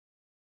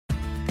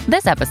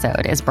This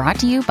episode is brought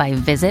to you by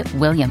Visit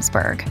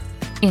Williamsburg.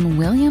 In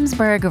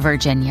Williamsburg,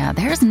 Virginia,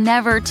 there's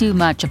never too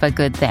much of a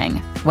good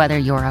thing. Whether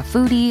you're a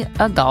foodie,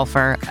 a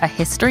golfer, a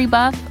history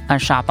buff, a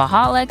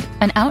shopaholic,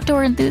 an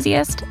outdoor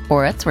enthusiast,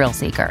 or a thrill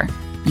seeker,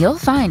 you'll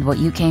find what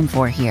you came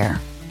for here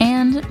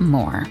and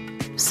more.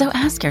 So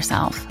ask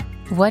yourself,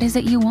 what is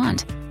it you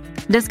want?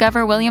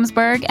 Discover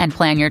Williamsburg and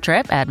plan your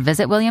trip at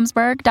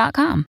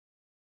visitwilliamsburg.com.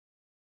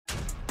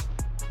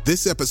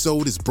 This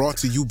episode is brought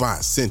to you by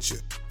Essentia.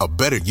 A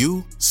better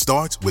you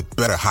starts with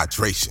better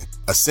hydration.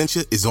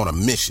 Essentia is on a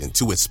mission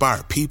to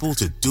inspire people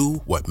to do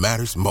what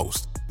matters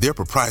most. Their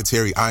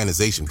proprietary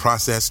ionization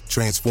process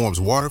transforms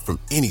water from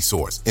any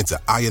source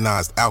into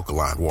ionized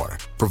alkaline water,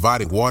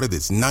 providing water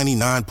that's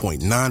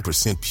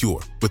 99.9% pure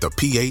with a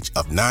pH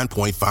of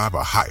 9.5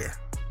 or higher.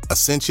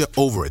 Essentia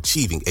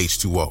Overachieving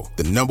H2O,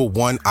 the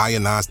 #1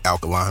 ionized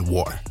alkaline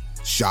water.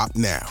 Shop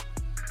now.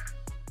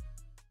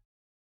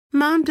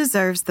 Mom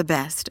deserves the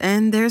best,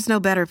 and there's no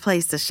better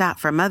place to shop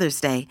for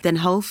Mother's Day than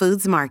Whole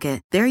Foods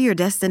Market. They're your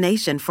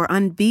destination for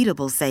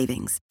unbeatable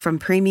savings, from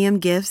premium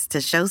gifts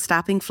to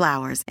show-stopping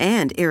flowers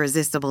and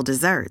irresistible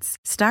desserts.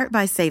 Start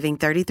by saving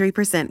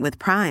 33% with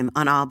Prime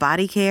on all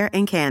body care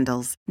and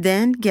candles.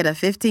 Then get a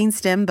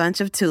 15-stem bunch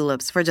of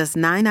tulips for just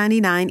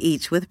 $9.99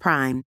 each with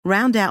Prime.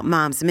 Round out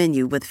Mom's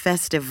menu with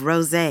festive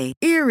rosé,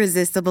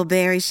 irresistible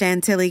berry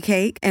chantilly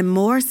cake, and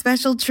more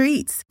special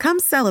treats. Come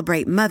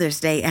celebrate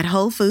Mother's Day at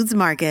Whole Foods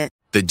Market.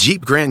 The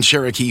Jeep Grand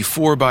Cherokee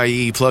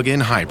 4xe plug-in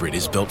hybrid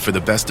is built for the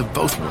best of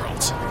both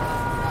worlds.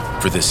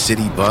 For the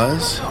city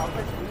buzz,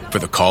 for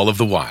the call of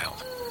the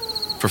wild,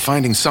 for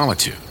finding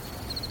solitude,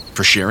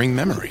 for sharing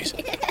memories,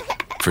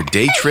 for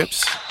day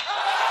trips,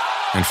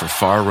 and for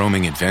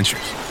far-roaming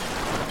adventures.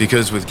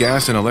 Because with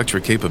gas and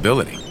electric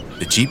capability,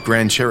 the Jeep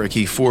Grand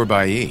Cherokee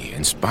 4xe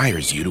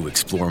inspires you to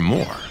explore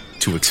more,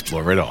 to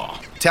explore it all.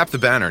 Tap the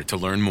banner to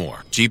learn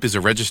more. Jeep is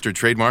a registered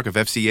trademark of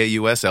FCA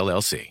US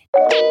LLC.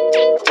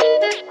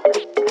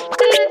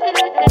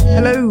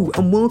 Hello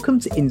and welcome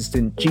to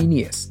Instant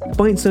Genius, a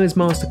bite-sized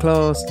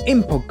masterclass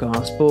in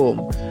podcast form.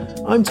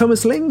 I'm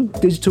Thomas Ling,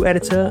 digital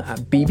editor at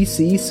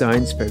BBC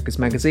Science Focus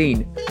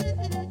magazine.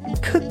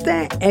 Could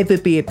there ever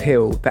be a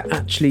pill that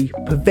actually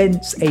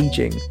prevents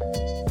aging?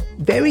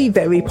 Very,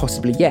 very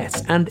possibly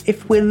yes, and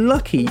if we're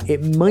lucky,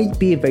 it might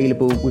be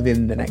available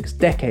within the next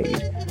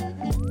decade.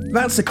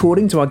 That's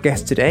according to our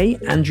guest today,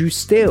 Andrew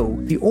Still,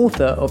 the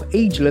author of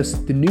Ageless: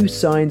 The New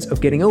Science of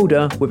Getting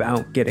Older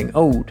Without Getting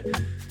Old.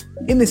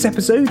 In this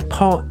episode,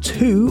 part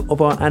 2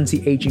 of our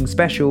anti-aging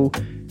special,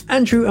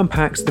 Andrew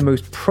unpacks the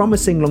most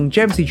promising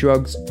longevity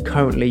drugs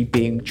currently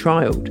being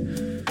trialled.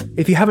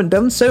 If you haven't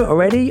done so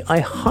already, I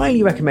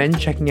highly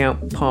recommend checking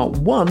out part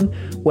 1,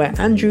 where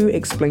Andrew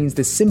explains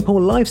the simple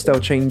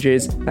lifestyle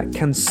changes that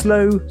can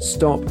slow,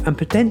 stop, and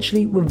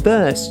potentially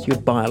reverse your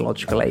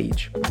biological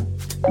age.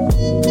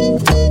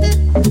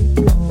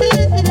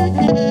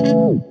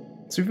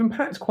 So we've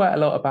unpacked quite a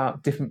lot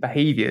about different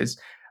behaviours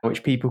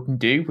which people can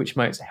do, which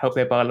might help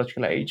their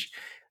biological age.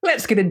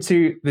 Let's get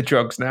into the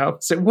drugs now.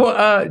 So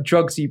what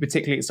drugs are you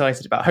particularly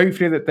excited about?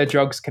 Hopefully that they're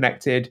drugs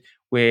connected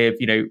with,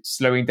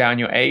 slowing down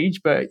your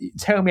age, but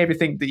tell me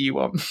everything that you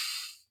want.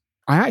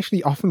 I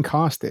actually often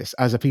cast this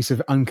as a piece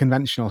of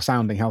unconventional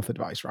sounding health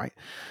advice, right?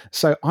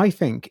 So I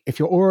think if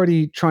you're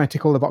already trying to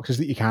tick all the boxes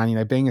that you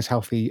can, being as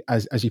healthy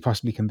as you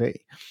possibly can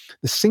be,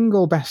 the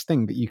single best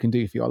thing that you can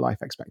do for your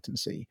life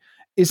expectancy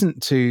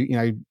isn't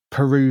to,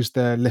 peruse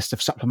the list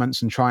of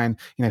supplements and try and,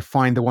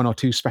 find the one or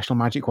two special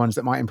magic ones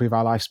that might improve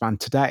our lifespan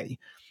today.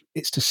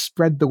 It's to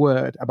spread the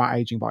word about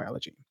aging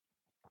biology.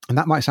 And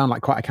that might sound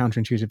like quite a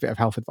counterintuitive bit of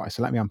health advice,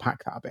 so let me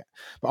unpack that a bit.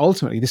 But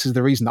ultimately, this is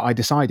the reason that I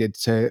decided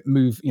to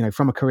move,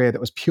 from a career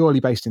that was purely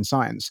based in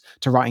science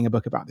to writing a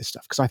book about this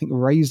stuff, because I think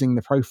raising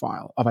the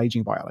profile of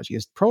aging biology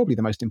is probably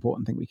the most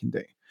important thing we can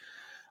do.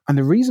 And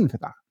the reason for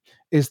that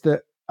is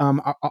that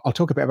I'll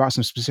talk a bit about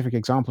some specific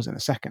examples in a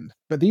second,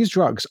 but these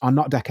drugs are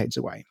not decades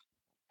away.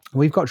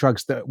 We've got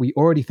drugs that we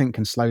already think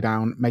can slow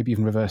down, maybe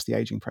even reverse the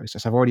aging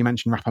process. I've already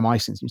mentioned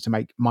rapamycin seems to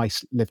make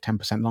mice live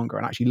 10% longer,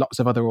 and actually lots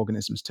of other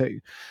organisms too.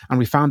 And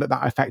we found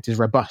that effect is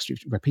robust.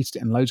 We've repeated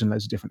it in loads and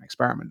loads of different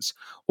experiments.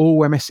 All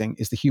we're missing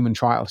is the human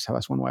trial to tell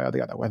us one way or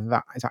the other whether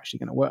that is actually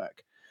going to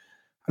work.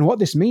 And what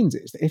this means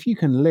is that if you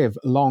can live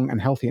long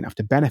and healthy enough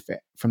to benefit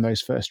from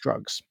those first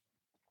drugs,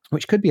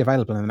 which could be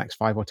available in the next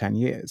 5 or 10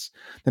 years,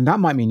 then that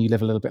might mean you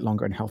live a little bit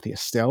longer and healthier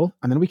still.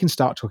 And then we can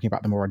start talking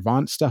about the more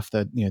advanced stuff,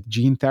 the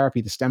gene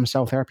therapy, the stem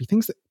cell therapy,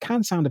 things that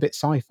can sound a bit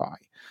sci-fi.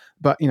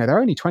 But they're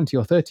only 20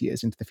 or 30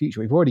 years into the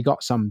future. We've already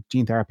got some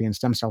gene therapy and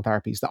stem cell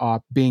therapies that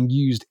are being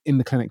used in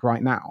the clinic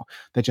right now.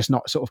 They're just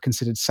not sort of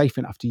considered safe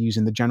enough to use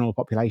in the general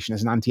population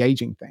as an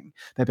anti-aging thing.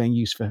 They're being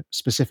used for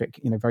specific,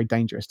 very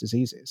dangerous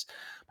diseases.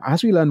 But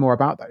as we learn more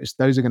about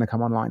those are going to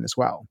come online as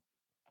well.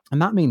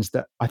 And that means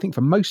that I think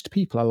for most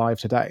people alive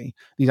today,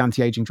 these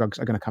anti-aging drugs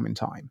are going to come in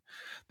time.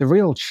 The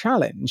real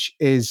challenge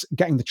is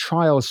getting the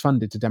trials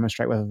funded to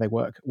demonstrate whether they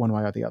work one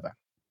way or the other.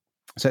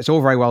 So it's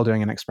all very well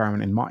doing an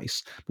experiment in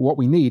mice, but what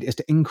we need is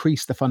to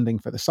increase the funding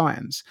for the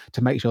science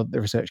to make sure that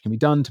the research can be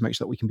done, to make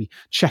sure that we can be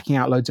checking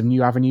out loads of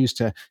new avenues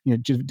to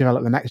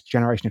develop the next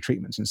generation of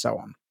treatments and so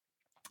on.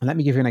 And let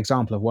me give you an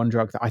example of one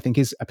drug that I think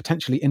is a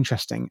potentially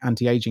interesting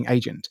anti-aging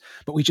agent,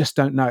 but we just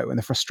don't know. And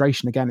the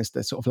frustration, again, is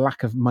the sort of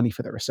lack of money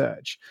for the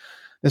research.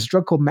 There's a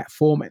drug called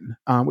metformin,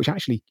 which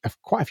actually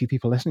quite a few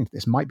people listening to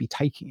this might be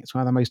taking. It's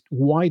one of the most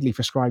widely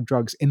prescribed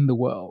drugs in the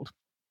world.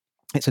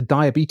 It's a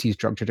diabetes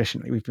drug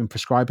traditionally. We've been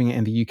prescribing it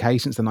in the UK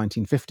since the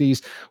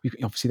 1950s. We've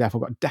obviously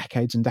therefore got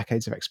decades and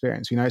decades of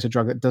experience. We know it's a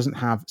drug that doesn't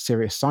have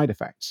serious side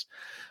effects.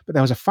 But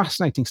there was a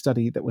fascinating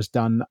study that was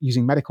done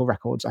using medical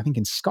records, I think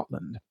in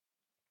Scotland.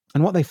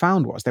 And what they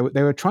found was they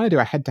were trying to do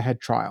a head-to-head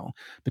trial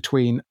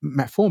between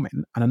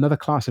metformin and another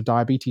class of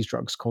diabetes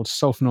drugs called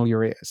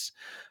sulfonylureas.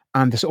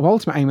 And the sort of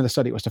ultimate aim of the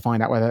study was to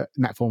find out whether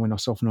metformin or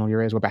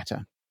sulfonylureas were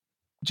better.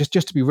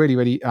 Just to be really,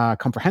 really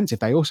comprehensive,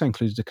 they also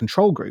included a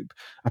control group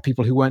of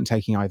people who weren't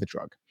taking either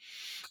drug.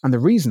 And the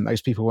reason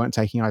those people weren't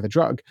taking either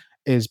drug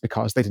is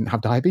because they didn't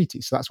have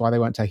diabetes. So that's why they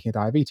weren't taking a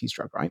diabetes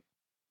drug, right?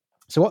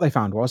 So what they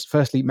found was,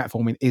 firstly,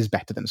 metformin is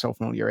better than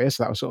sulfonylureas.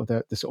 So that was sort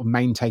of the sort of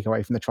main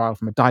takeaway from the trial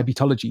from a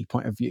diabetology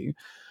point of view.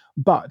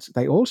 But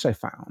they also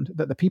found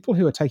that the people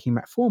who were taking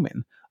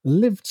metformin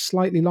lived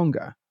slightly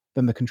longer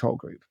than the control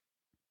group.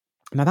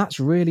 Now, that's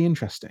really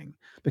interesting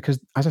because,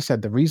 as I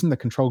said, the reason the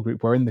control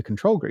group were in the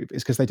control group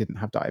is because they didn't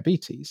have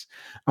diabetes.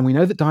 And we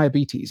know that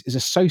diabetes is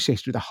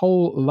associated with a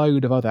whole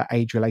load of other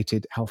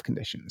age-related health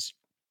conditions.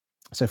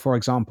 So, for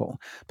example,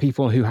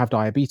 people who have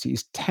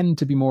diabetes tend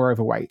to be more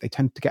overweight. They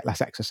tend to get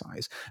less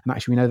exercise. And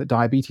actually, we know that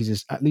diabetes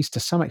is, at least to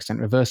some extent,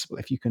 reversible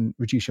if you can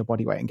reduce your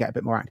body weight and get a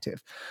bit more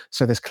active.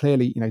 So there's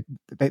clearly,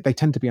 they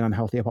tend to be an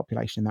unhealthier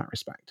population in that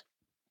respect.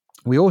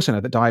 We also know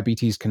that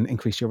diabetes can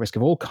increase your risk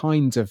of all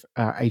kinds of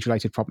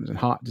age-related problems, and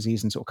heart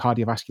disease and sort of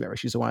cardiovascular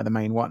issues are one of the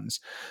main ones.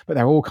 But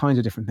there are all kinds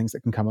of different things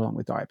that can come along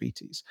with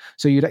diabetes.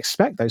 So you'd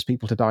expect those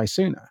people to die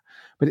sooner.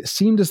 But it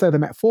seemed as though the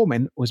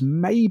metformin was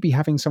maybe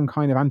having some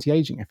kind of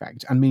anti-aging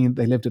effect and meaning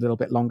they lived a little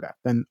bit longer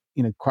than,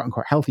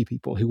 quote-unquote healthy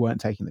people who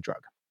weren't taking the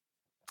drug.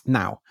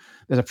 Now,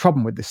 there's a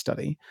problem with this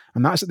study,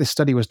 and that's that this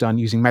study was done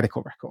using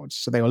medical records.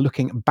 So they were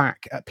looking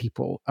back at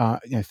people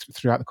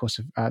throughout the course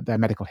of their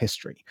medical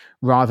history,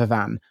 rather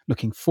than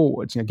looking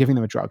forwards, giving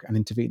them a drug and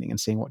intervening and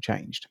seeing what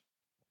changed.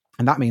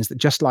 And that means that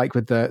just like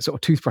with the sort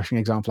of toothbrushing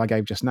example I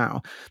gave just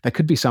now, there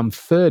could be some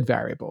third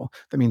variable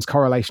that means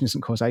correlation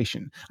isn't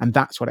causation. And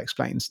that's what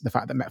explains the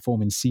fact that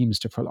metformin seems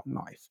to prolong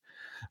life.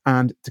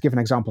 And to give an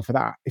example for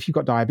that, if you've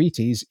got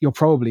diabetes, you're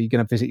probably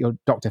going to visit your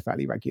doctor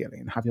fairly regularly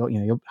and have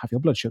you'll have your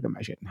blood sugar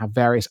measured and have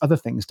various other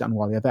things done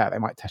while you're there. They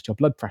might test your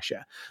blood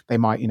pressure. They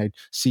might,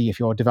 see if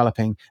you're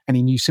developing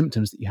any new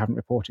symptoms that you haven't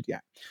reported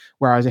yet.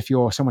 Whereas if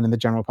you're someone in the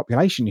general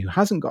population who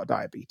hasn't got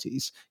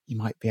diabetes, you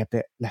might be a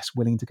bit less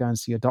willing to go and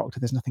see a doctor.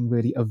 There's nothing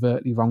really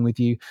overtly wrong with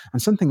you.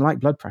 And something like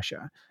blood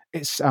pressure,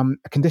 it's a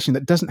condition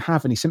that doesn't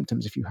have any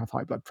symptoms if you have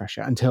high blood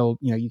pressure until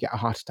you get a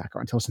heart attack or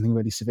until something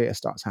really severe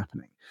starts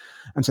happening.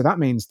 And so that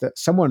means that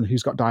someone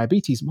who's got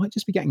diabetes might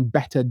just be getting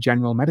better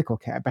general medical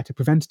care, better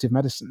preventative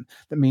medicine.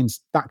 That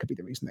means that could be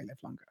the reason they live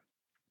longer.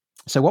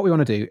 So what we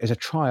want to do is a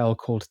trial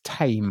called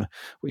TAME,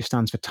 which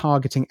stands for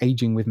Targeting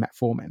Aging with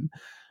Metformin.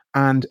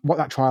 And what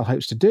that trial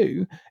hopes to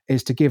do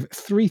is to give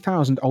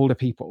 3,000 older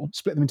people,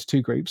 split them into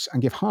two groups,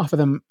 and give half of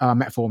them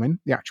metformin,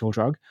 the actual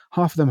drug,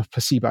 half of them a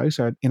placebo,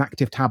 so an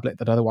inactive tablet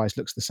that otherwise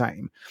looks the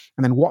same,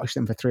 and then watch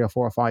them for 3 or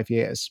 4 or 5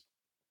 years.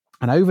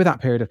 And over that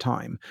period of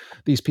time,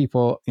 these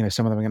people,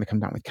 some of them are going to come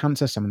down with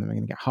cancer, some of them are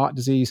going to get heart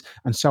disease,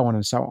 and so on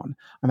and so on.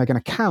 And they're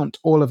going to count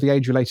all of the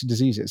age-related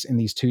diseases in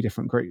these two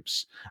different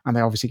groups. And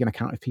they're obviously going to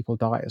count if people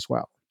die as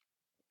well.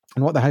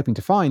 And what they're hoping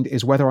to find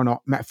is whether or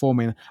not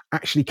metformin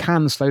actually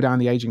can slow down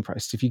the aging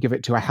process if you give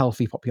it to a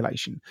healthy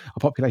population, a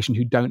population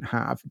who don't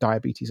have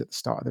diabetes at the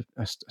start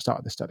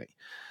of the study.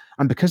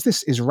 And because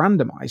this is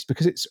randomized,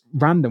 because it's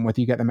random whether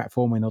you get the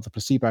metformin or the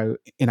placebo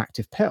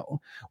inactive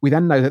pill, we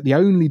then know that the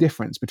only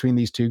difference between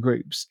these two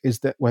groups is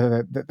that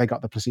whether they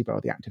got the placebo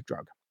or the active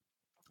drug.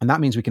 And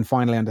that means we can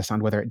finally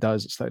understand whether it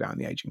does slow down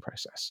the aging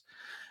process.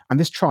 And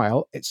this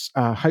trial, it's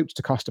hoped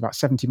to cost about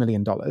 $70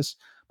 million.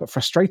 But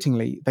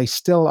frustratingly, they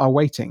still are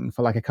waiting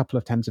for like a couple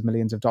of tens of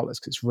millions of dollars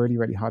because it's really,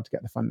 really hard to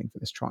get the funding for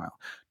this trial.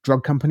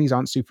 Drug companies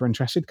aren't super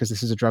interested because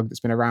this is a drug that's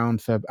been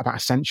around for about a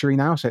century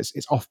now. So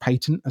it's off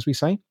patent, as we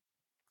say,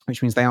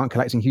 which means they aren't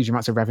collecting huge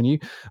amounts of revenue.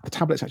 The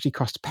tablets actually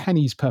cost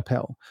pennies per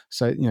pill.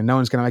 So, no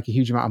one's going to make a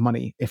huge amount of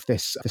money if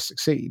this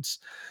succeeds.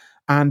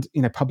 And,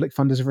 public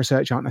funders of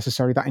research aren't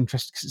necessarily that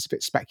interested because it's a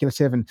bit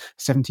speculative, and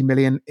 70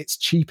 million, it's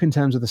cheap in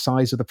terms of the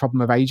size of the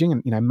problem of aging.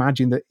 And,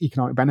 imagine the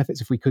economic benefits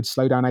if we could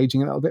slow down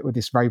aging a little bit with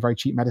this very, very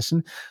cheap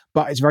medicine.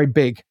 But it's very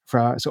big for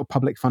a sort of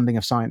public funding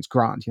of science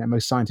grant.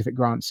 Most scientific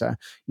grants are,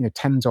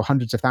 tens or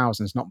hundreds of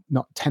thousands,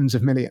 not tens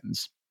of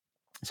millions.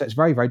 So it's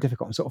very, very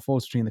difficult and sort of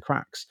falls between the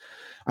cracks.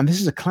 And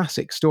this is a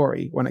classic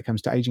story when it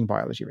comes to aging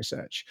biology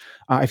research.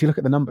 If you look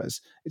at the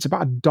numbers, it's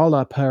about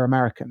 $1 per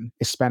American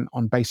is spent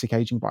on basic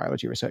aging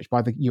biology research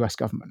by the US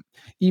government,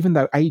 even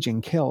though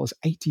aging kills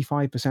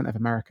 85% of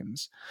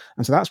Americans.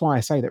 And so that's why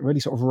I say that really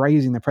sort of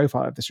raising the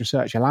profile of this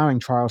research, allowing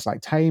trials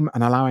like TAME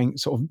and allowing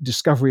sort of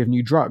discovery of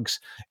new drugs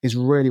is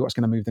really what's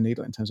going to move the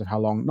needle in terms of how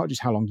long, not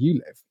just how long you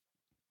live.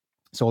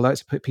 So although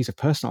it's a piece of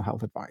personal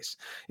health advice,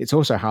 it's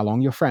also how long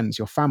your friends,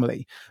 your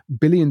family,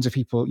 billions of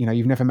people,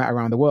 you've never met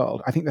around the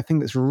world. I think the thing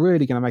that's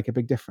really going to make a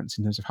big difference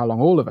in terms of how long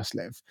all of us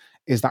live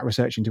is that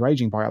research into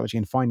aging biology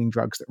and finding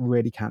drugs that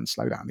really can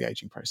slow down the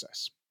aging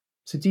process.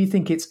 So do you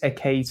think it's a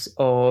case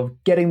of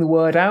getting the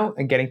word out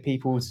and getting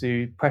people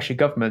to pressure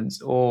governments,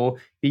 or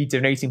be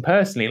donating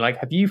personally? Like,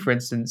 have you, for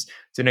instance,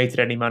 donated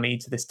any money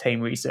to this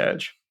TAME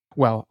research?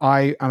 Well,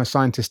 I am a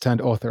scientist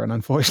turned author, and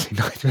unfortunately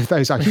neither of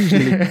those are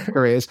hugely lucrative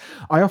careers.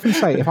 I often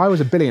say if I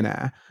was a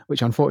billionaire,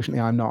 which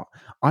unfortunately I'm not,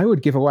 I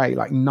would give away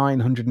like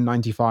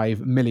 995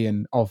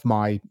 million of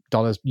my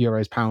dollars,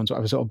 euros, pounds,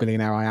 whatever sort of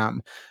billionaire I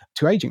am,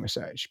 to aging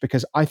research,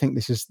 because I think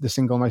this is the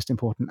single most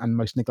important and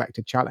most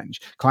neglected challenge.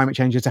 Climate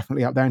change is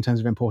definitely up there in terms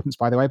of importance,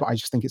 by the way, but I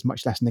just think it's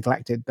much less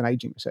neglected than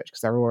aging research,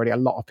 because there are already a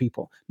lot of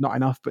people, not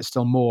enough, but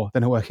still more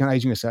than are working on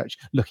aging research,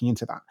 looking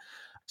into that.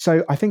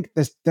 So I think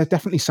there's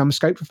definitely some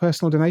scope for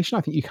personal donation.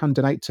 I think you can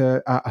donate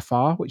to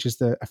AFAR, which is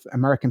the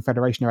American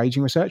Federation of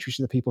Aging Research, which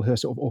is the people who are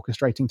sort of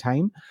orchestrating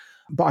TAME.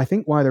 But I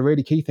think one of the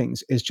really key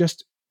things is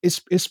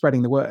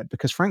spreading the word,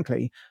 because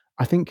frankly,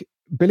 I think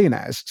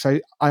billionaires.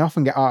 So I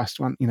often get asked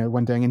when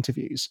doing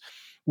interviews,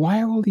 why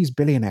are all these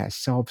billionaires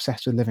so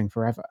obsessed with living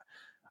forever?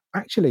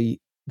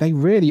 Actually, they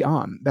really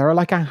aren't. There are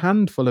like a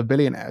handful of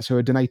billionaires who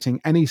are donating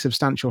any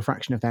substantial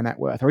fraction of their net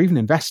worth, or even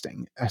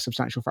investing a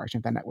substantial fraction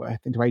of their net worth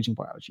into aging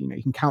biology.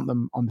 You can count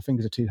them on the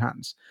fingers of two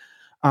hands.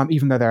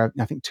 Even though there are,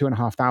 I think,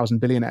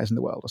 2,500 billionaires in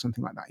the world or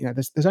something like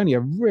that. There's only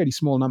a really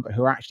small number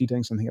who are actually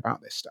doing something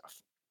about this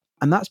stuff.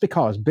 And that's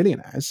because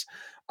billionaires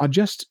are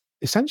just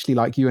essentially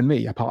like you and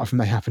me, apart from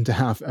they happen to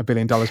have $1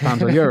 billion,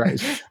 pounds, or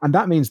euros. And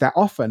that means they're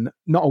often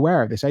not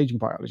aware of this aging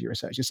biology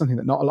research. It's something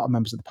that not a lot of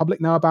members of the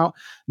public know about,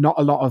 not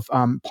a lot of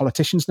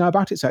politicians know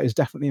about it. So it's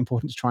definitely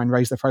important to try and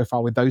raise the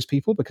profile with those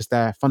people, because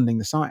they're funding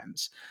the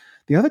science.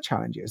 The other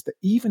challenge is that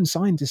even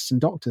scientists and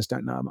doctors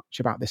don't know much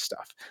about this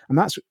stuff. And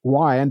that's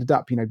why I ended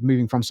up,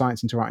 moving from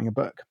science into writing a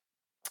book.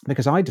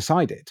 Because I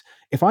decided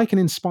if I can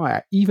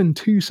inspire even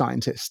 2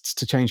 scientists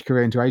to change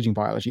career into aging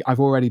biology, I've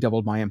already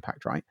doubled my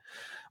impact, right?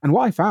 And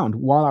what I found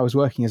while I was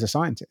working as a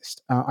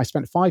scientist, I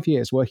spent 5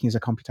 years working as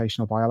a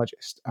computational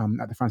biologist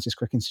at the Francis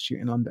Crick Institute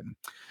in London.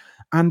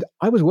 And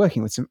I was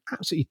working with some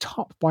absolutely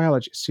top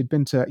biologists who'd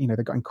been to,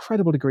 they've got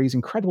incredible degrees,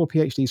 incredible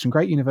PhDs from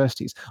great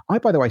universities. I,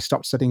 by the way,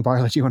 stopped studying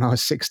biology when I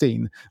was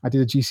 16. I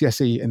did a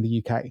GCSE in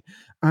the UK.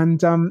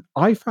 And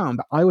I found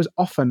that I was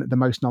often the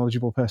most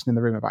knowledgeable person in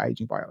the room about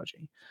aging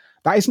biology.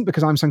 That isn't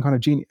because I'm some kind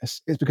of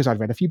genius. It's because I'd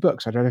read a few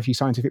books. I'd read a few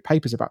scientific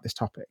papers about this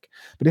topic.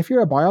 But if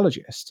you're a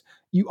biologist,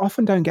 you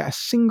often don't get a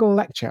single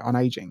lecture on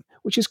aging,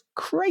 which is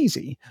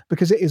crazy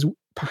because it is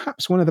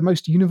perhaps one of the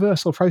most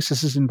universal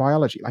processes in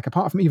biology. Like,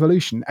 apart from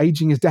evolution,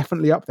 aging is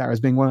definitely up there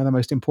as being one of the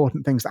most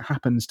important things that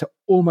happens to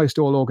almost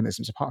all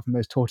organisms, apart from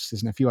those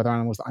tortoises and a few other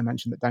animals that I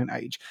mentioned that don't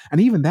age.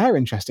 And even they're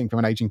interesting from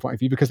an aging point of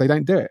view because they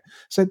don't do it.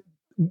 So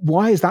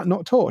why is that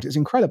not taught? It's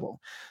incredible.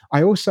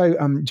 I also,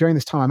 during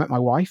this time, I met my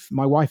wife.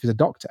 My wife is a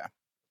doctor.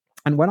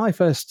 And when I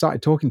first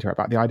started talking to her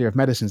about the idea of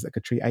medicines that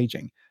could treat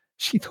aging,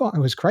 she thought I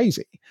was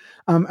crazy.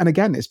 And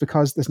again, it's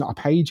because there's not a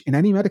page in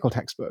any medical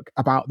textbook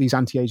about these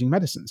anti-aging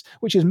medicines,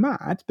 which is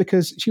mad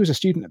because she was a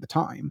student at the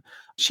time.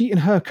 She, in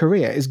her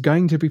career, is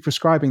going to be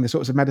prescribing the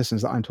sorts of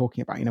medicines that I'm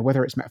talking about,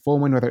 whether it's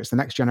metformin, whether it's the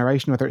next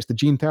generation, whether it's the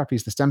gene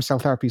therapies, the stem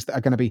cell therapies that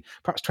are going to be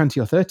perhaps 20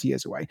 or 30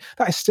 years away.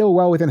 That is still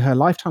well within her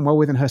lifetime, well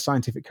within her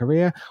scientific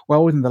career,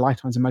 well within the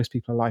lifetimes of most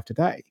people alive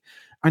today.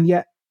 And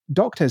yet,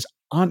 doctors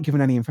aren't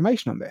given any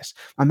information on this.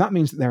 And that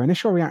means that their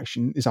initial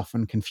reaction is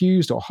often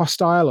confused or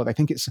hostile, or they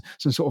think it's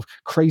some sort of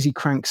crazy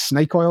crank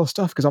snake oil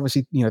stuff. Because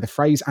obviously, the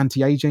phrase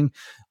anti-aging,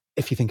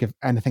 if you think of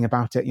anything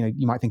about it,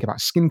 you might think about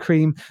skin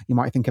cream. You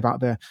might think about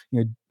the,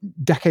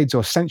 decades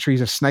or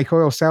centuries of snake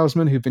oil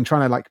salesmen who've been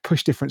trying to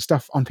push different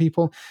stuff on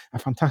people. A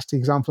fantastic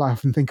example I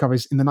often think of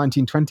is in the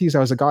 1920s,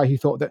 there was a guy who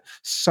thought that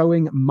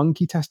sewing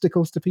monkey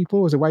testicles to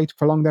people was a way to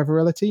prolong their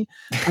virility.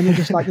 And you're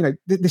just like,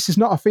 this is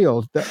not a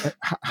field that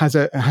has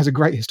a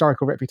great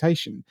historical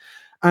reputation.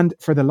 And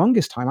for the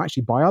longest time,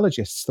 actually,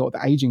 biologists thought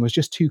that aging was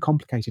just too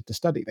complicated to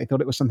study. They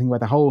thought it was something where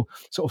the whole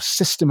sort of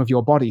system of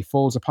your body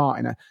falls apart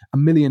in a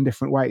million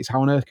different ways.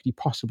 How on earth could you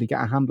possibly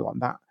get a handle on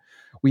that?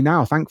 We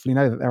now thankfully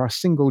know that there are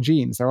single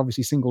genes. There are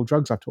obviously single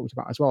drugs I've talked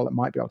about as well that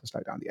might be able to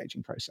slow down the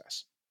aging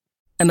process.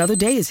 Another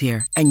day is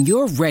here and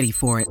you're ready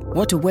for it.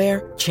 What to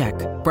wear? Check.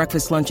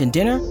 Breakfast, lunch, and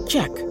dinner?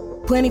 Check.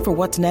 Planning for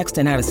what's next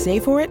and how to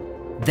save for it?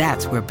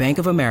 That's where Bank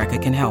of America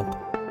can help.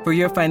 For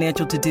your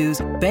financial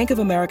to-dos, Bank of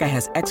America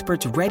has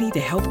experts ready to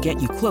help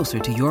get you closer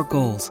to your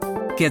goals.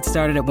 Get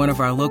started at one of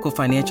our local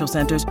financial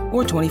centers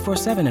or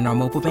 24/7 in our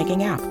mobile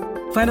banking app.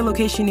 Find a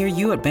location near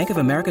you at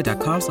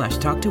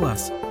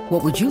bankofamerica.com/talktous.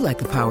 What would you like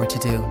the power to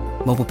do?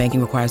 Mobile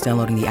banking requires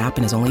downloading the app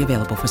and is only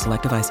available for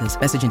select devices.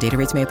 Message and data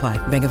rates may apply.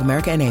 Bank of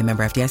America NA,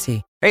 member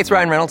FDIC. Hey, it's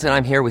Ryan Reynolds, and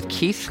I'm here with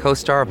Keith,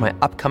 co-star of my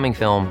upcoming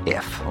film,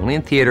 If, only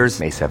in theaters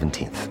May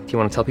 17th. Do you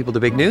want to tell people the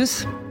big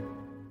news?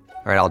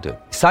 All right, I'll do it.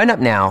 Sign up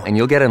now and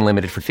you'll get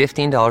unlimited for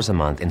 $15 a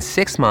month and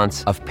 6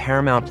 months of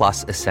Paramount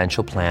Plus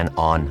Essential Plan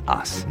on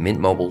us.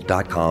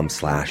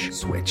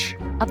 MintMobile.com/switch.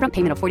 Upfront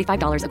payment of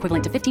 $45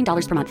 equivalent to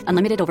 $15 per month.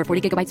 Unlimited over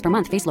 40 gigabytes per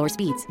month. Face lower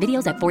speeds.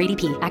 Videos at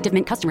 480p. Active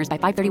Mint customers by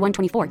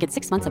 531.24 get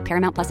 6 months of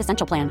Paramount Plus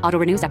Essential Plan. Auto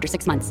renews after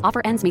 6 months.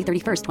 Offer ends May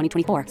 31st,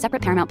 2024.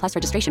 Separate Paramount Plus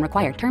registration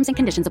required. Terms and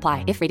conditions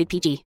apply if rated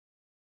PG.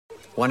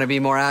 Want to be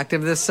more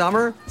active this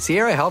summer?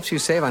 Sierra helps you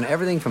save on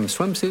everything from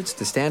swimsuits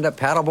to stand-up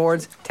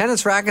paddleboards,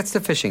 tennis rackets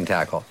to fishing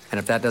tackle. And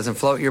if that doesn't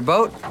float your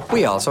boat,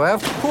 we also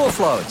have pool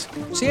floats.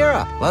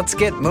 Sierra, let's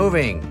get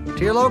moving.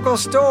 To your local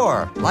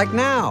store, like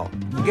now.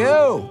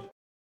 Go!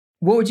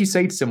 What would you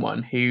say to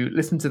someone who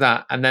listened to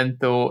that and then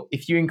thought,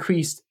 if you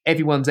increased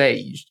everyone's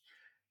age,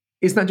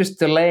 isn't that just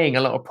delaying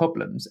a lot of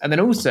problems? And then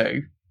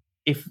also,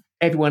 if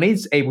everyone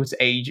is able to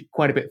age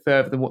quite a bit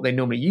further than what they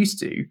normally used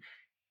to,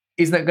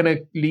 is that going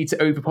to lead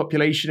to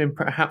overpopulation and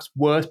perhaps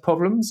worse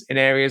problems in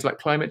areas like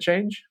climate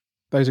change?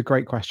 Those are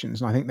great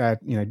questions, and I think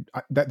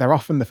they're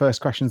often the first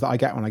questions that I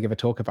get when I give a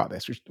talk about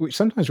this, which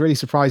sometimes really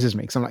surprises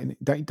me because I'm like,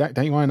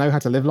 don't you want to know how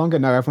to live longer?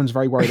 No, everyone's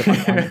very worried about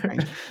climate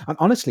change, and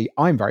honestly,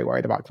 I'm very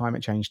worried about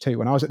climate change too.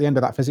 When I was at the end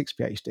of that physics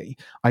PhD,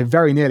 I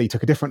very nearly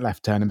took a different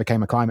left turn and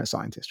became a climate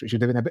scientist, which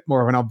would have been a bit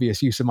more of an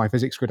obvious use of my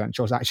physics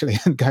credentials actually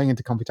than going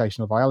into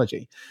computational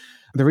biology.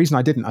 The reason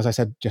I didn't, as I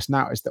said just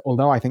now, is that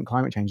although I think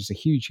climate change is a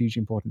huge, huge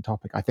important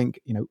topic, I think,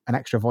 an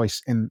extra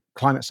voice in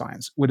climate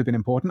science would have been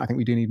important. I think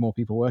we do need more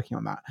people working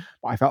on that,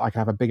 but I felt I could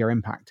have a bigger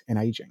impact in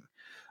aging.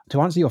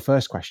 To answer your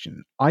first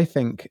question, I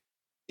think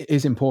it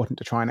is important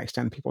to try and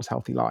extend people's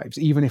healthy lives,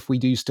 even if we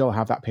do still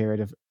have that period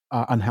of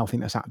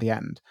unhealthiness at the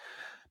end.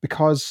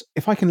 Because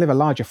if I can live a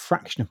larger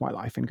fraction of my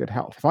life in good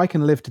health, if I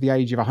can live to the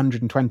age of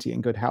 120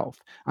 in good health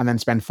and then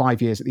spend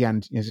 5 years at the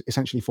end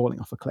essentially falling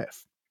off a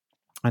cliff,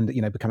 and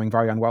becoming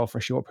very unwell for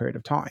a short period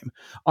of time,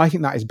 I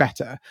think that is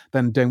better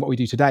than doing what we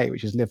do today,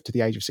 which is live to the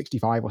age of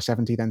 65 or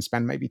 70, then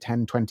spend maybe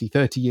 10, 20,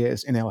 30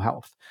 years in ill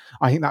health.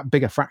 I think that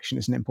bigger fraction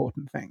is an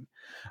important thing.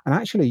 And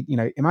actually,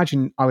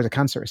 imagine I was a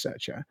cancer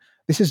researcher.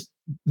 This is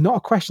not a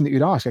question that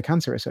you'd ask a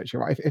cancer researcher,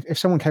 right? If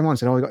someone came on and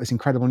said, we've got this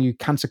incredible new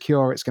cancer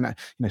cure, it's going to,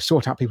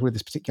 sort out people with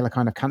this particular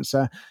kind of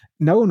cancer,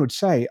 no one would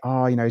say,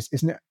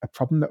 isn't it a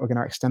problem that we're going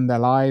to extend their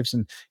lives?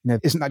 And,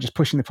 isn't that just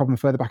pushing the problem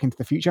further back into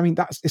the future? I mean,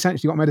 that's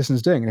essentially what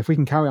medicine's doing. And if we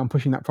can carry on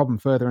pushing that problem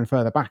further and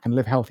further back and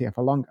live healthier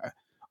for longer,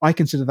 I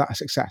consider that a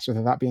success,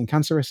 whether that be in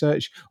cancer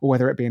research or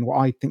whether it be in what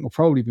I think will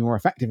probably be more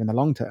effective in the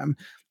long term,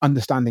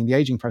 understanding the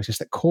aging process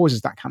that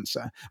causes that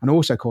cancer and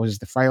also causes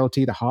the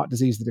frailty, the heart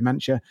disease, the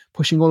dementia,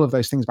 pushing all of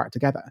those things back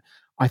together,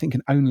 I think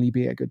can only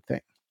be a good thing.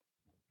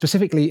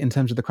 Specifically in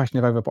terms of the question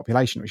of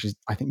overpopulation, which is,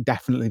 I think,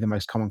 definitely the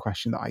most common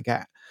question that I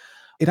get.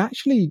 It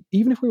actually,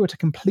 even if we were to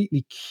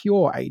completely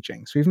cure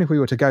aging, so even if we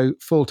were to go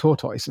full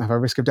tortoise and have a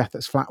risk of death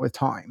that's flat with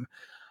time,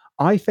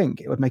 I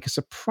think it would make a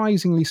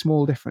surprisingly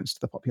small difference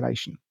to the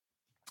population.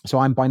 So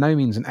I'm by no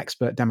means an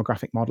expert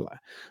demographic modeler.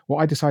 What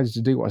I decided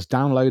to do was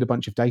download a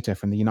bunch of data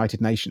from the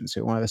United Nations,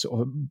 who are one of the sort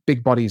of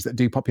big bodies that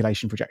do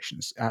population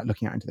projections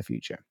looking out into the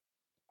future.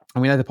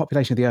 And we know the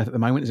population of the Earth at the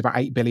moment is about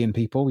 8 billion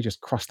people. We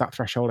just crossed that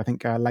threshold, I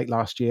think, late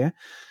last year.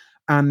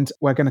 And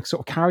we're going to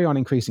sort of carry on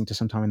increasing to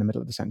sometime in the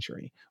middle of the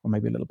century, or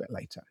maybe a little bit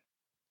later.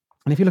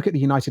 And if you look at the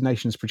United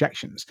Nations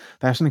projections,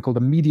 they have something called the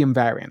medium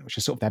variant, which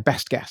is sort of their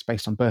best guess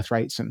based on birth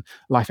rates and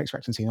life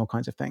expectancy and all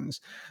kinds of things.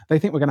 They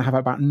think we're going to have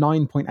about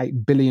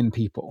 9.8 billion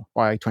people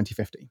by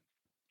 2050.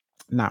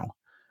 Now,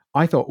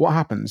 I thought, what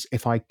happens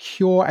if I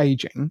cure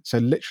aging, so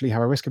literally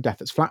have a risk of death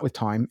that's flat with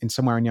time in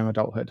somewhere in young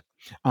adulthood,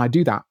 and I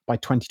do that by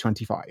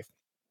 2025?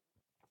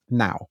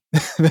 Now,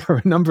 there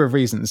are a number of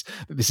reasons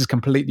that this is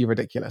completely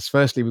ridiculous.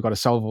 Firstly, we've got to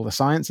solve all the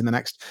science in the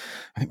next,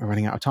 I think we're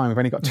running out of time. We've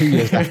only got 2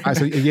 years left.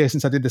 As a year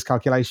since I did this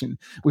calculation.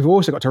 We've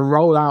also got to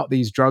roll out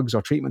these drugs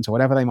or treatments or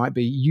whatever they might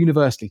be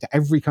universally to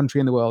every country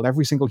in the world.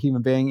 Every single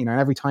human being, in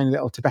every tiny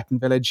little Tibetan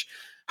village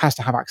has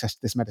to have access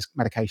to this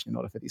medication in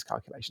order for these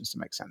calculations to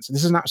make sense. So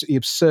this is an absolutely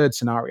absurd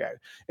scenario.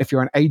 If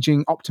you're an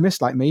aging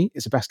optimist like me,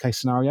 it's a best case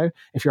scenario.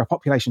 If you're a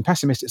population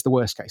pessimist, it's the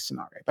worst case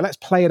scenario. But let's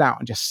play it out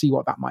and just see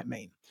what that might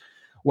mean.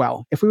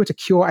 Well, if we were to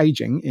cure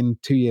aging in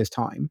 2 years'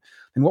 time,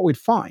 then what we'd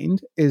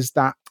find is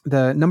that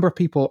the number of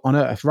people on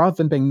Earth, rather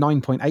than being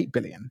 9.8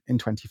 billion in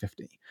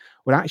 2050,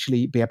 would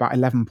actually be about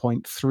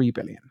 11.3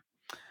 billion.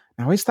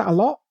 Now, is that a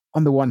lot?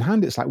 On the one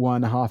hand, it's like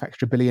 1.5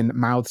 extra billion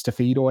mouths to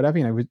feed or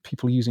whatever, with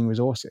people using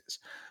resources.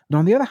 But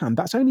on the other hand,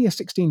 that's only a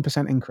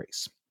 16%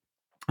 increase.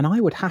 And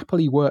I would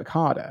happily work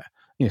harder,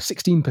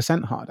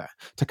 16% harder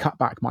to cut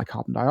back my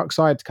carbon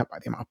dioxide, to cut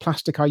back the amount of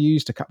plastic I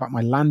use, to cut back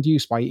my land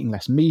use by eating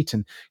less meat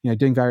and,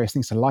 doing various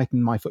things to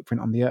lighten my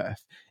footprint on the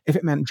earth. If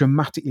it meant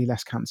dramatically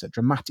less cancer,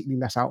 dramatically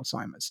less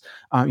Alzheimer's,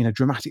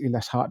 dramatically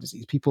less heart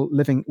disease, people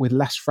living with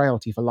less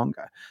frailty for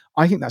longer,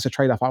 I think that's a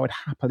trade-off I would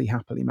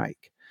happily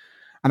make.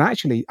 And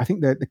actually, I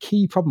think the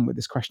key problem with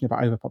this question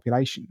about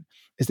overpopulation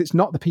is that it's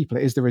not the people,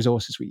 it is the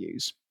resources we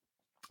use.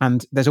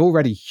 And there's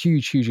already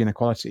huge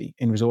inequality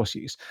in resource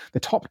use. The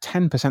top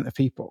 10% of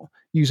people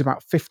use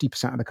about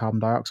 50% of the carbon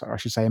dioxide, or I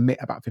should say emit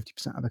about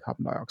 50% of the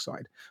carbon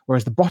dioxide,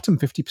 whereas the bottom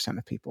 50%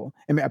 of people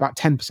emit about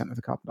 10% of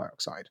the carbon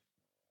dioxide.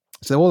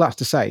 So all that's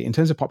to say, in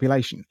terms of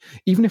population,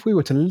 even if we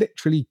were to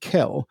literally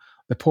kill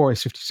the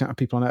poorest 50% of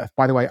people on Earth,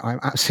 by the way, I'm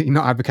absolutely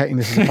not advocating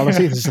this as a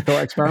policy, this is a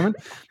thought experiment,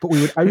 but we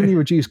would only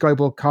reduce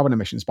global carbon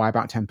emissions by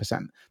about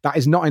 10%. That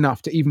is not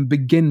enough to even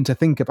begin to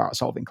think about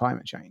solving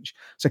climate change.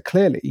 So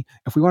clearly,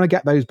 if we want to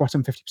get those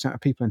bottom 50%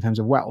 of people in terms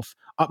of wealth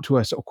up to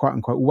a sort of quote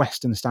unquote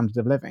Western standard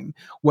of living,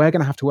 we're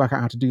going to have to work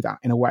out how to do that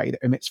in a way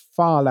that emits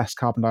far less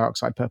carbon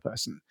dioxide per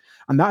person.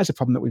 And that is a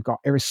problem that we've got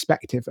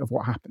irrespective of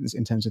what happens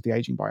in terms of the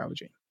aging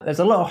biology. There's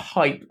a lot of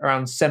hype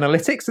around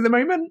senolytics at the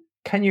moment.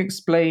 Can you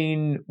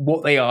explain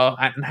what they are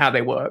and how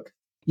they work?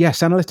 Yeah,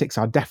 senolytics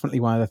are definitely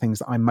one of the things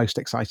that I'm most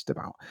excited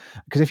about.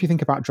 Because if you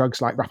think about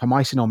drugs like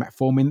rapamycin or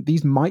metformin,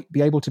 these might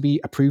be able to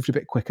be approved a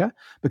bit quicker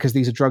because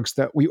these are drugs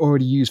that we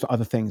already use for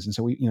other things. And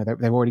so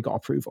they've already got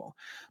approval.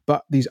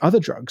 But these other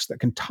drugs that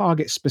can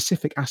target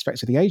specific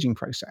aspects of the aging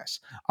process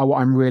are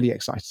what I'm really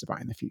excited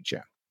about in the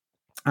future.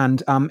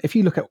 And if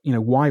you look at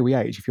why we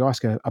age, if you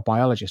ask a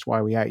biologist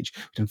why we age,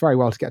 we've done very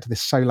well to get to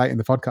this so late in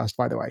the podcast,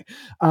 by the way.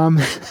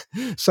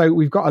 So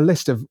we've got a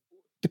list of,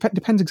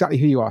 depends exactly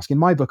who you ask. In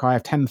my book, I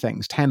have 10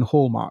 things, 10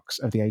 hallmarks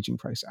of the aging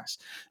process.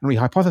 And we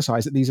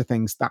hypothesize that these are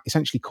things that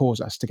essentially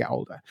cause us to get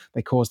older.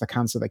 They cause the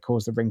cancer, they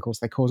cause the wrinkles,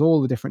 they cause all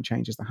the different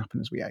changes that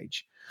happen as we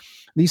age.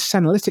 These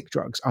senolytic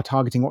drugs are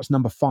targeting what's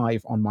number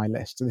 5 on my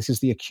list. So this is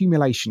the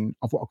accumulation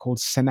of what are called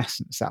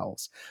senescent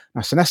cells.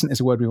 Now, senescent is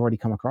a word we've already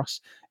come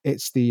across.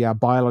 It's the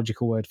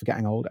biological word for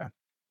getting older.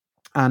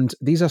 And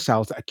these are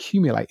cells that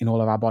accumulate in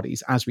all of our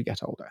bodies as we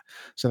get older.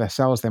 So they're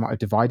cells they might have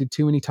divided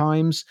too many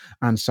times.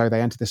 And so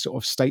they enter this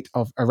sort of state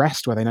of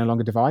arrest where they no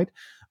longer divide.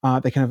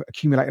 They can have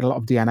accumulated a lot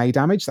of DNA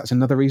damage. That's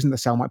another reason the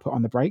cell might put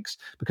on the brakes,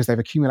 because they've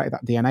accumulated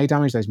that DNA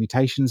damage, those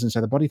mutations. And so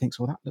the body thinks,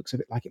 well, that looks a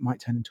bit like it might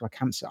turn into a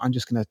cancer. I'm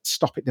just going to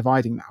stop it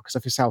dividing now, because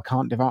if a cell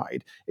can't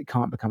divide, it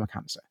can't become a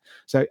cancer.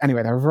 So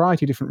anyway, there are a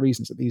variety of different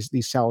reasons that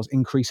these cells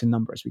increase in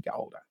number as we get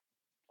older.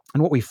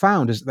 And what we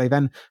found is that they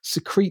then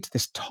secrete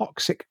this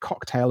toxic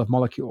cocktail of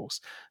molecules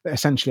that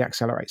essentially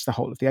accelerates the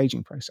whole of the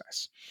aging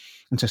process.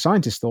 And so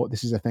scientists thought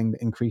this is a thing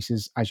that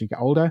increases as you get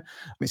older.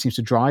 It seems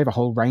to drive a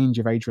whole range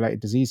of age-related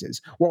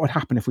diseases. What would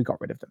happen if we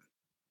got rid of them?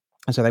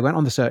 And so they went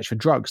on the search for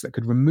drugs that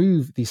could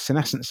remove these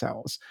senescent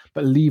cells,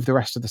 but leave the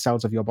rest of the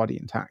cells of your body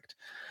intact.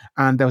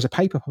 And there was a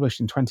paper published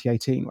in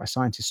 2018 where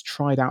scientists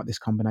tried out this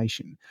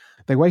combination.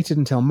 They waited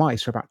until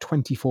mice were about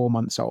 24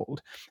 months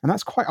old. And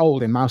that's quite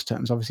old in mouse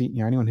terms. Obviously,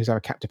 anyone who's ever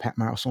kept a pet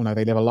mouse will know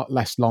they live a lot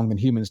less long than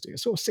humans do,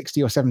 sort of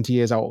 60 or 70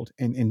 years old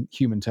in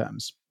human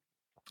terms.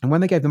 And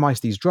when they gave the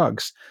mice these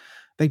drugs,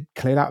 they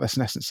cleared out the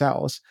senescent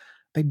cells.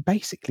 They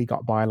basically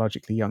got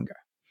biologically younger.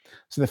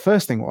 So the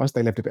first thing was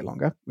they lived a bit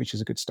longer, which is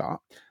a good start.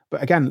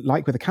 But again,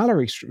 like with the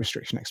calorie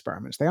restriction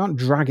experiments, they aren't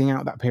dragging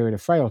out that period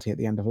of frailty at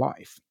the end of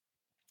life.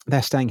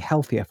 They're staying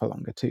healthier for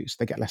longer too. So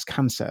they get less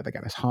cancer, they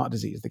get less heart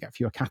disease, they get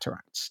fewer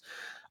cataracts.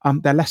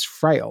 They're less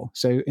frail.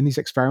 So in these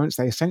experiments,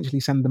 they essentially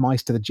send the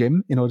mice to the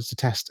gym in order to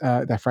test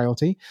their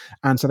frailty.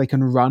 And so they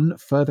can run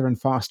further and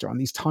faster on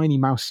these tiny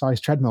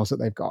mouse-sized treadmills that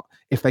they've got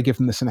if they give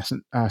them the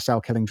senescent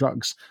cell-killing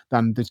drugs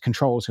than the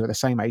controls who are the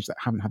same age that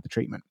haven't had the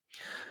treatment.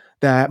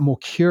 They're more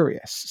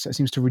curious, so it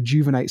seems to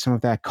rejuvenate some of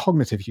their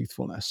cognitive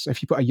youthfulness. So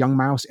if you put a young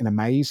mouse in a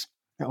maze,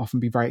 it'll often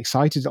be very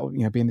excited. It'll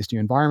be in this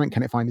new environment.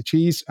 Can it find the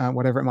cheese?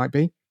 Whatever it might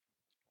be.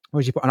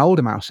 Whereas you put an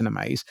older mouse in a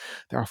maze,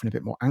 they're often a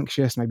bit more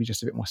anxious, maybe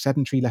just a bit more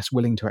sedentary, less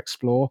willing to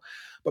explore.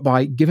 But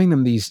by giving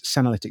them these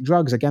senolytic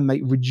drugs, again,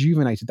 they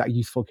rejuvenated that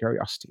youthful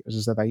curiosity. It was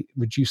as though they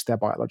reduced their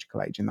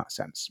biological age in that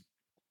sense.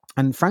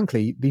 And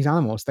frankly, these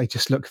animals, they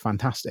just look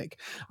fantastic.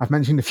 I've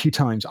mentioned a few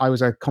times, I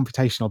was a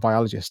computational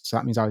biologist. So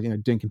that means I was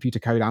doing computer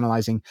code,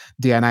 analyzing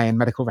DNA and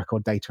medical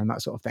record data and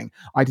that sort of thing.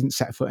 I didn't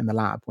set foot in the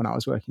lab when I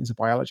was working as a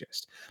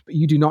biologist. But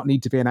you do not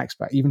need to be an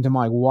expert. Even to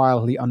my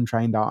wildly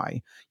untrained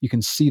eye, you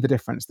can see the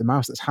difference. The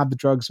mouse that's had the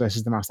drugs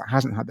versus the mouse that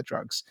hasn't had the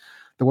drugs.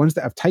 The ones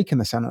that have taken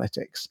the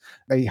senolytics,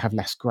 they have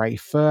less grey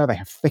fur, they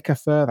have thicker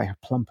fur, they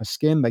have plumper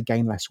skin, they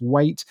gain less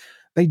weight.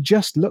 They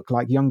just look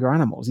like younger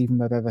animals, even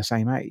though they're the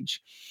same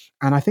age.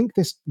 And I think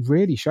this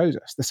really shows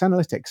us the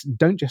senolytics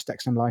don't just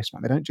extend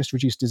lifespan. They don't just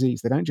reduce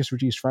disease. They don't just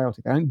reduce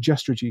frailty. They don't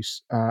just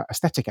reduce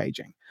aesthetic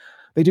aging.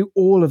 They do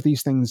all of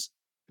these things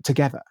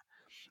together.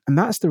 And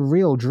that's the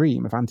real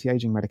dream of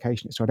anti-aging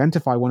medication, is to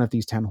identify one of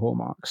these 10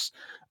 hallmarks,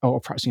 or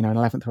perhaps an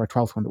 11th or a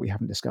 12th one that we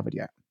haven't discovered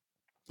yet.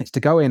 It's to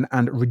go in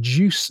and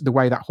reduce the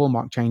way that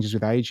hallmark changes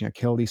with age,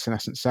 kill these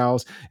senescent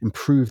cells,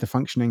 improve the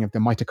functioning of the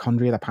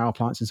mitochondria, the power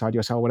plants inside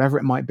your cell, whatever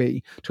it might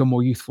be, to a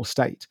more youthful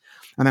state.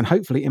 And then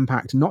hopefully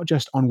impact not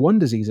just on one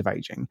disease of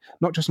aging,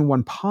 not just on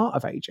one part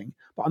of aging,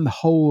 but on the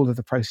whole of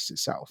the process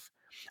itself.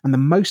 And the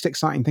most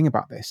exciting thing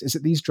about this is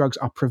that these drugs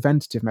are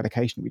preventative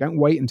medication. We don't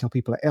wait until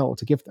people are ill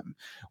to give them.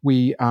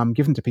 We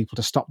give them to people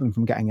to stop them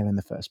from getting ill in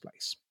the first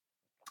place.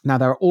 Now,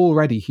 there are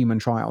already human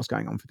trials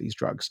going on for these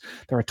drugs.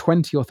 There are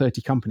 20 or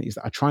 30 companies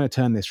that are trying to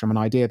turn this from an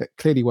idea that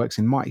clearly works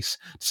in mice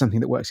to something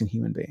that works in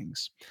human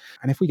beings.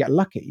 And if we get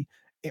lucky,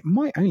 it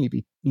might only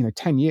be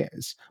 10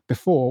 years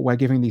before we're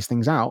giving these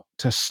things out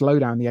to slow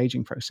down the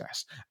aging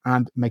process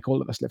and make all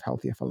of us live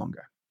healthier for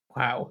longer.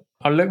 Wow.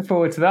 I look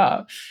forward to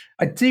that.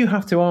 I do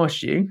have to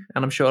ask you,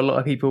 and I'm sure a lot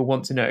of people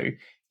want to know,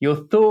 your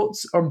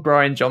thoughts on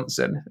Brian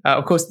Johnson.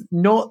 Of course,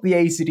 not the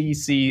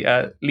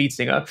AC/DC lead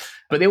singer,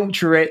 but the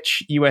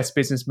ultra-rich US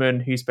businessman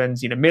who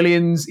spends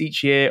millions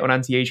each year on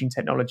anti-aging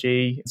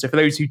technology. So for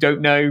those who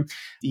don't know,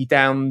 he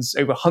downs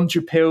over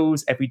 100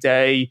 pills every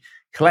day,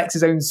 collects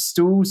his own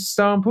stool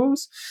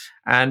samples,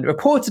 and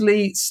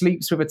reportedly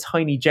sleeps with a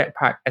tiny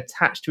jetpack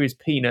attached to his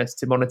penis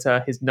to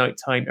monitor his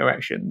nighttime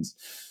erections.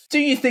 Do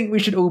you think we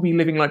should all be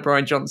living like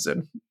Brian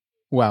Johnson?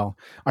 Well,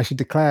 I should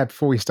declare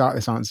before we start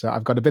this answer,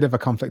 I've got a bit of a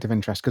conflict of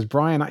interest because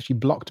Brian actually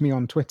blocked me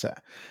on Twitter.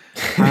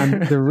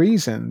 And the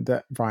reason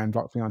that Brian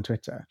blocked me on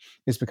Twitter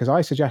is because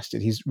I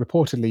suggested he's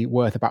reportedly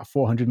worth about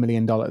 $400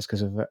 million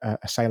because of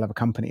a sale of a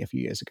company a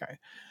few years ago.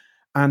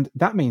 And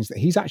that means that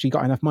he's actually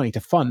got enough money to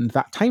fund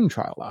that TAME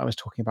trial that I was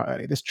talking about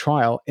earlier, this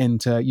trial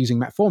into using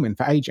metformin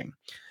for aging.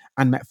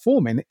 And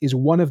metformin is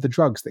one of the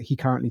drugs that he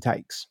currently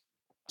takes.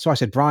 So I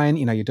said, Brian,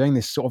 you're doing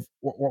this sort of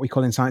what we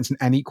call in science an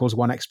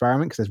N=1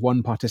 experiment because there's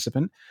one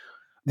participant.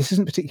 This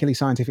isn't particularly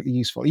scientifically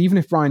useful. Even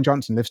if Brian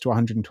Johnson lives to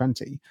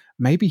 120,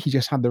 maybe he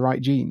just had the right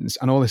genes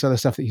and all this other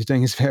stuff that he's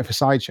doing is a bit of a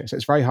sideshow. So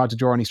it's very hard to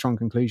draw any strong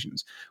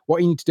conclusions.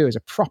 What you need to do is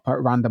a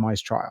proper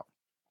randomized trial.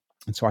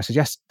 And so I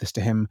suggested this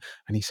to him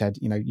and he said,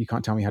 you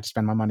can't tell me how to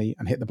spend my money,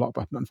 and hit the block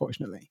button,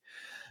 unfortunately.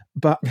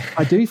 But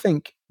I do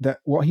think that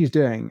what he's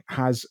doing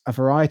has a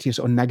variety of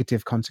sort of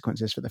negative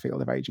consequences for the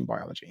field of aging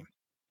biology.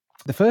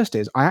 The first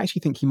is, I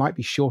actually think he might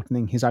be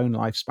shortening his own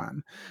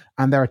lifespan.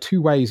 And there are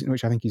two ways in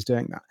which I think he's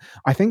doing that.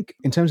 I think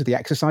in terms of the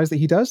exercise that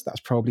he does,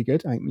 that's probably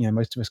good. I think,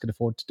 most of us could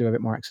afford to do a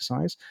bit more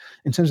exercise.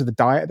 In terms of the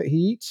diet that he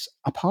eats,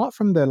 apart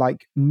from the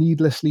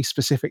needlessly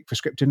specific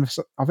prescriptiveness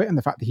of it and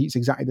the fact that he eats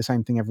exactly the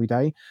same thing every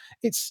day,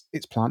 it's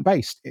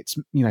plant-based. It's,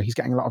 he's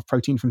getting a lot of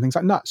protein from things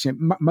like nuts.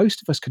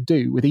 Most of us could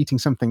do with eating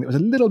something that was a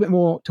little bit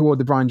more toward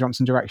the Brian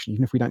Johnson direction,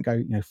 even if we don't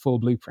go, full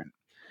blueprint.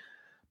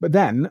 But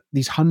then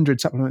these 100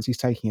 supplements he's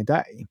taking a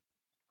day,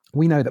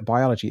 we know that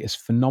biology is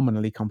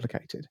phenomenally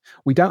complicated.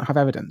 We don't have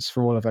evidence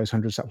for all of those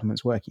 100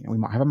 supplements working. We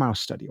might have a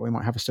mouse study, or we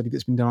might have a study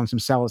that's been done on some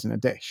cells in a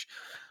dish.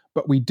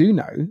 But we do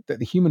know that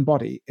the human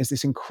body is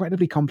this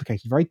incredibly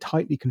complicated, very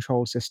tightly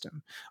controlled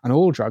system. And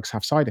all drugs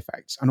have side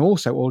effects. And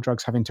also all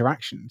drugs have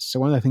interactions. So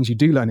one of the things you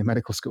do learn in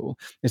medical school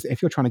is that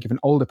if you're trying to give an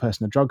older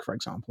person a drug, for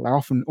example, they're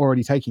often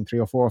already taking 3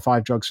 or 4 or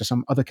 5 drugs for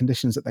some other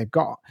conditions that they've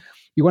got.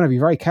 You want to be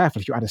very careful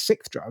if you add a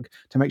 6th drug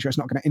to make sure it's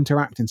not going to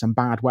interact in some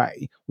bad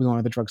way with one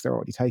of the drugs they're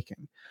already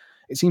taking.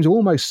 It seems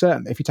almost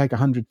certain that if you take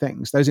 100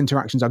 things, those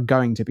interactions are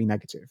going to be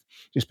negative,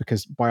 just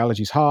because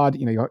biology is hard.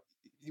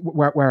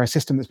 We're a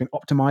system that's been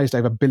optimized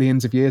over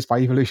billions of years by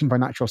evolution, by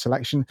natural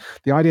selection.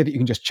 The idea that you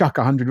can just chuck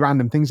 100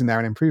 random things in there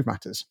and improve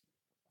matters,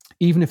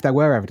 even if there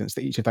were evidence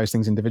that each of those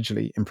things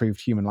individually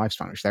improved human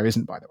lifespan, which there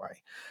isn't, by the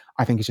way,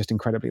 I think is just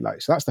incredibly low.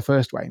 So that's the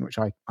first way in which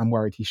I'm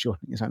worried he's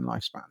shortening his own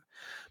lifespan.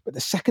 But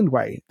the second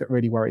way that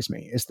really worries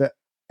me is that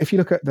if you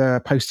look at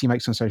the posts he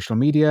makes on social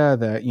media,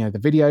 the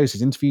videos,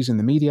 his interviews in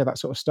the media, that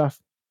sort of stuff,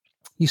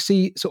 you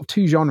see sort of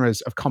 2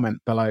 genres of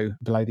comment below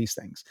these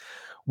things.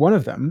 One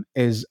of them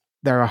is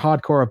there are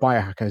hardcore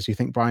biohackers who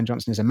think Brian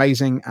Johnson is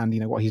amazing and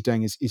what he's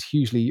doing is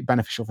hugely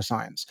beneficial for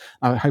science.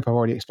 I hope I've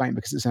already explained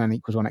because it's an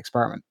N=1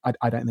 experiment.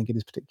 I don't think it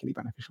is particularly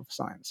beneficial for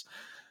science.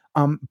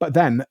 But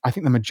then I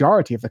think the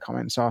majority of the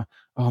comments are,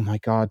 oh my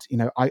God,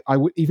 I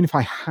would, even if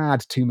I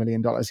had $2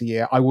 million a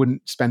year, I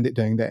wouldn't spend it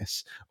doing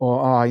this.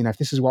 Or, if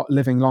this is what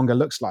living longer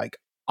looks like,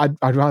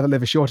 I'd rather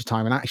live a shorter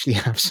time and actually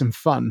have some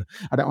fun.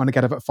 I don't want to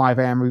get up at 5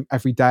 a.m.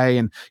 every day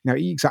and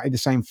eat exactly the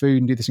same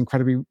food and do this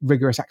incredibly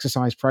rigorous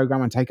exercise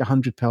program and take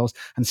 100 pills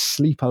and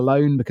sleep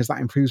alone because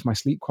that improves my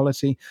sleep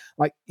quality.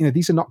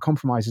 These are not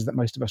compromises that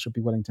most of us would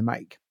be willing to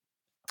make.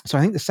 So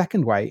I think the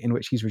second way in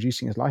which he's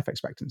reducing his life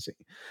expectancy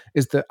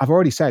is that I've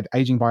already said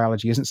aging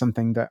biology isn't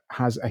something that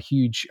has a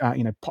huge,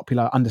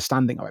 popular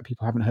understanding of it.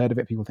 People haven't heard of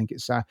it. People think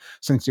it's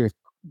something to do with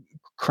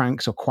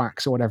cranks or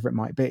quacks or whatever it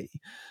might be.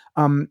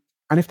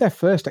 And if their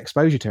first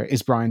exposure to it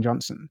is Brian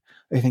Johnson,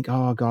 they think,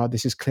 oh God,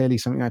 this is clearly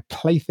something, a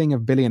plaything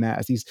of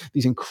billionaires,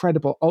 these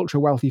incredible,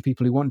 ultra-wealthy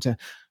people who want to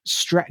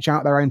stretch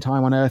out their own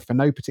time on Earth for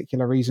no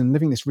particular reason,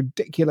 living this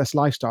ridiculous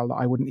lifestyle that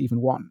I wouldn't even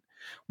want.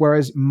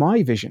 Whereas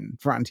my vision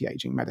for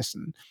anti-aging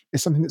medicine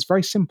is something that's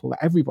very simple,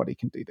 that everybody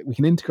can do, that we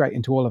can integrate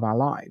into all of our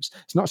lives.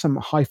 It's not some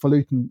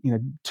highfalutin,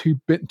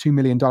 $2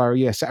 million a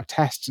year set of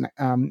tests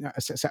and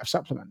a set of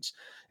supplements.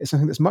 It's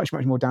something that's much,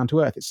 much more down to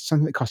earth. It's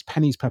something that costs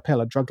pennies per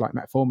pill, a drug like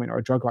metformin or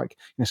a drug like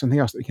something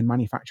else that we can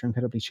manufacture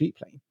incredibly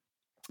cheaply.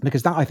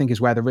 Because that, I think,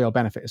 is where the real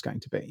benefit is going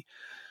to be.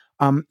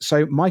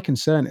 So my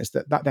concern is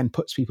that then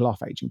puts people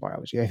off aging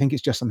biology. They think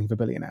it's just something for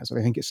billionaires, or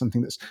they think it's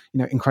something that's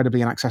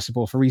incredibly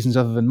inaccessible for reasons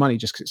other than money,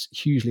 just because it's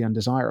hugely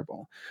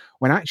undesirable.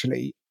 When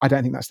actually, I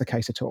don't think that's the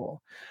case at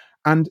all.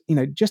 And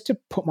just to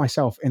put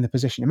myself in the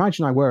position,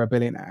 imagine I were a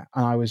billionaire,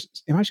 and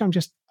imagine I'm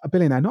just a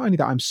billionaire. Not only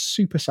that, I'm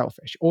super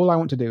selfish. All I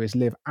want to do is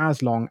live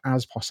as long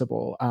as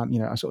possible.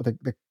 Sort of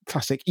the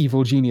classic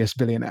evil genius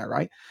billionaire,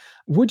 right?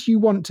 Would you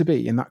want to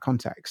be in that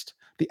context,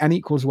 the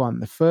N=1,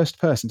 the first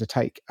person to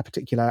take a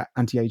particular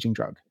anti-aging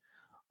drug?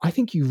 I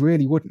think you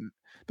really wouldn't,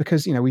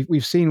 because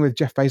we've seen with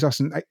Jeff Bezos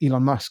and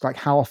Elon Musk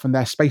how often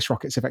their space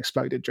rockets have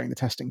exploded during the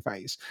testing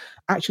phase.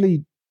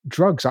 Actually,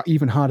 drugs are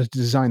even harder to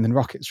design than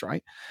rockets,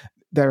 right?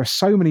 There are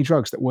so many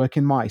drugs that work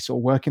in mice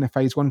or work in a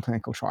phase 1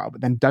 clinical trial,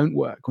 but then don't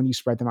work when you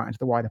spread them out into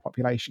the wider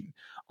population.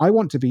 I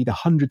want to be the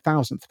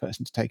 100,000th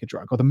person to take a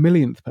drug, or the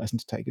millionth person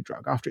to take a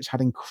drug, after it's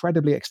had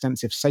incredibly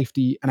extensive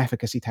safety and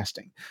efficacy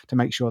testing to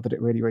make sure that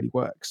it really, really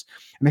works.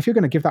 And if you're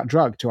going to give that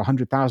drug to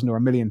 100,000 or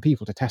 1 million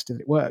people to test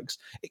that it works,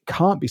 it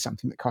can't be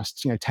something that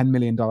costs $10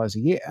 million a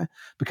year,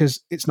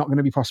 because it's not going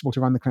to be possible to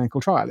run the clinical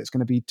trial. It's going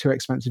to be too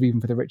expensive even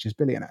for the richest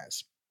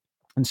billionaires.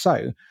 And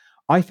so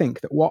I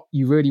think that what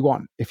you really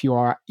want, if you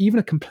are even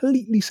a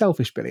completely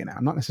selfish billionaire,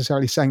 I'm not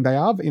necessarily saying they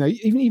are, but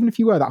even if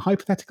you were that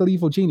hypothetical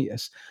evil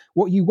genius,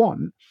 what you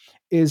want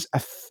is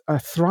a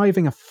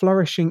thriving, a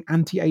flourishing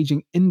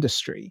anti-aging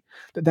industry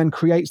that then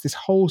creates this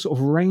whole sort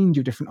of range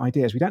of different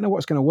ideas. We don't know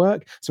what's going to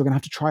work, so we're going to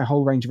have to try a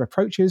whole range of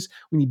approaches.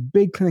 We need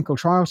big clinical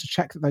trials to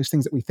check that those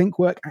things that we think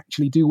work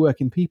actually do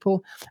work in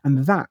people.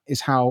 And that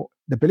is how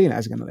the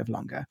billionaires are going to live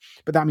longer.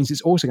 But that means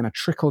it's also going to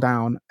trickle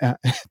down to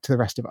the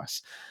rest of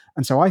us.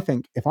 And so I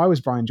think if I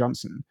was Brian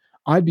Johnson,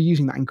 I'd be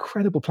using that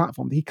incredible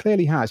platform that he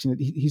clearly has.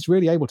 He's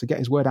really able to get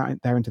his word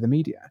out there into the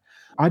media.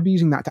 I'd be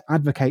using that to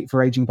advocate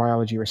for aging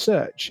biology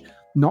research,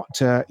 not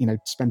to,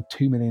 spend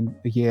 $2 million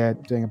a year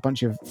doing a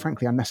bunch of,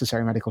 frankly,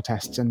 unnecessary medical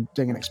tests and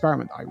doing an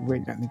experiment that I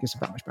really don't think is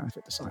of that much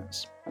benefit to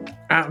science.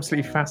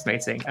 Absolutely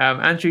fascinating.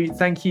 Andrew,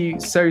 thank you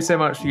so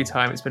much for your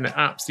time. It's been an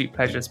absolute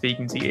pleasure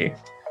speaking to you.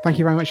 Thank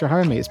you very much for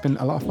having me. It's been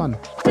a lot of fun.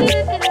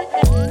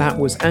 That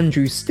was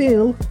Andrew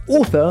Steele,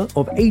 author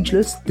of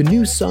Ageless, The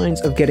New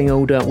Science of Getting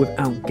Older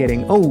Without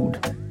Getting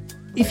Old.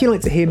 If you'd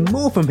like to hear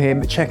more from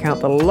him, check out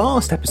the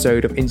last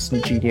episode of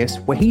Instant Genius,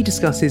 where he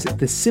discusses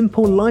the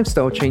simple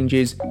lifestyle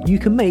changes you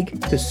can make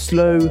to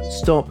slow,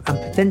 stop, and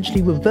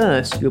potentially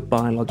reverse your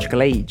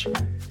biological age.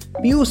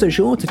 Be also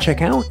sure to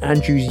check out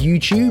Andrew's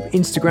YouTube,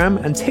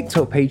 Instagram, and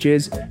TikTok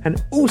pages,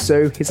 and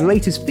also his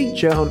latest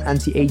feature on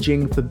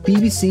anti-aging for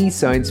BBC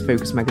Science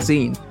Focus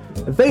magazine,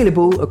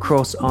 available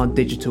across our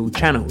digital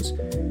channels.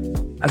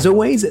 As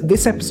always,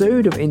 this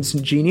episode of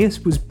Instant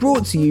Genius was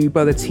brought to you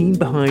by the team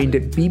behind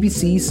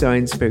BBC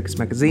Science Focus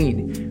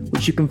magazine,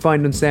 which you can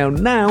find on sale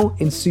now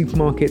in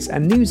supermarkets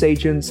and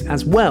newsagents,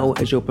 as well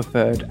as your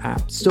preferred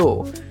app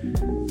store.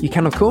 You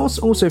can, of course,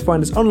 also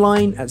find us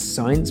online at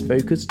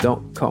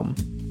sciencefocus.com.